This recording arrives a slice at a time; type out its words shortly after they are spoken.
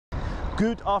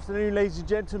Good afternoon, ladies and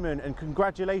gentlemen, and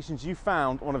congratulations, you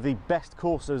found one of the best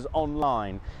Corsas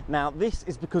online. Now this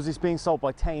is because it's being sold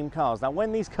by Thame Cars. Now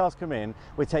when these cars come in,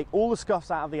 we take all the scuffs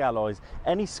out of the alloys,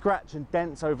 any scratch and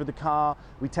dents over the car,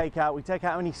 we take out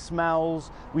any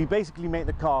smells. We basically make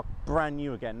the car brand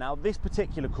new again. Now this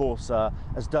particular Corsa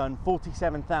has done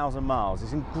 47,000 miles.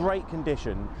 It's in great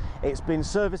condition. It's been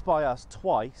serviced by us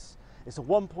twice. It's a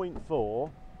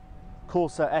 1.4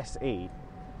 Corsa SE.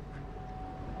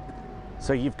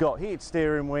 So you've got heated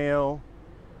steering wheel,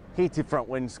 heated front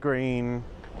windscreen,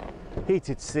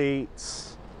 heated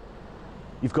seats,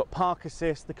 you've got park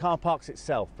assist, the car parks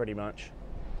itself pretty much,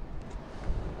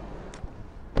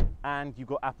 and you've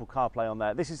got Apple CarPlay on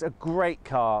there. This is a great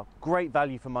car, great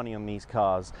value for money on these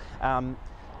cars.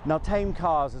 Now Thame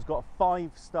Cars has got a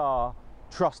 5-star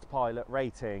Trustpilot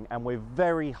rating, and we're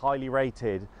very highly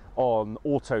rated on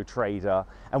Auto Trader,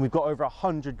 and we've got over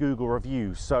 100 Google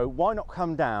reviews. So why not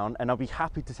come down, and I'll be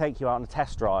happy to take you out on a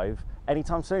test drive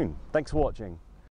anytime soon. Thanks for watching.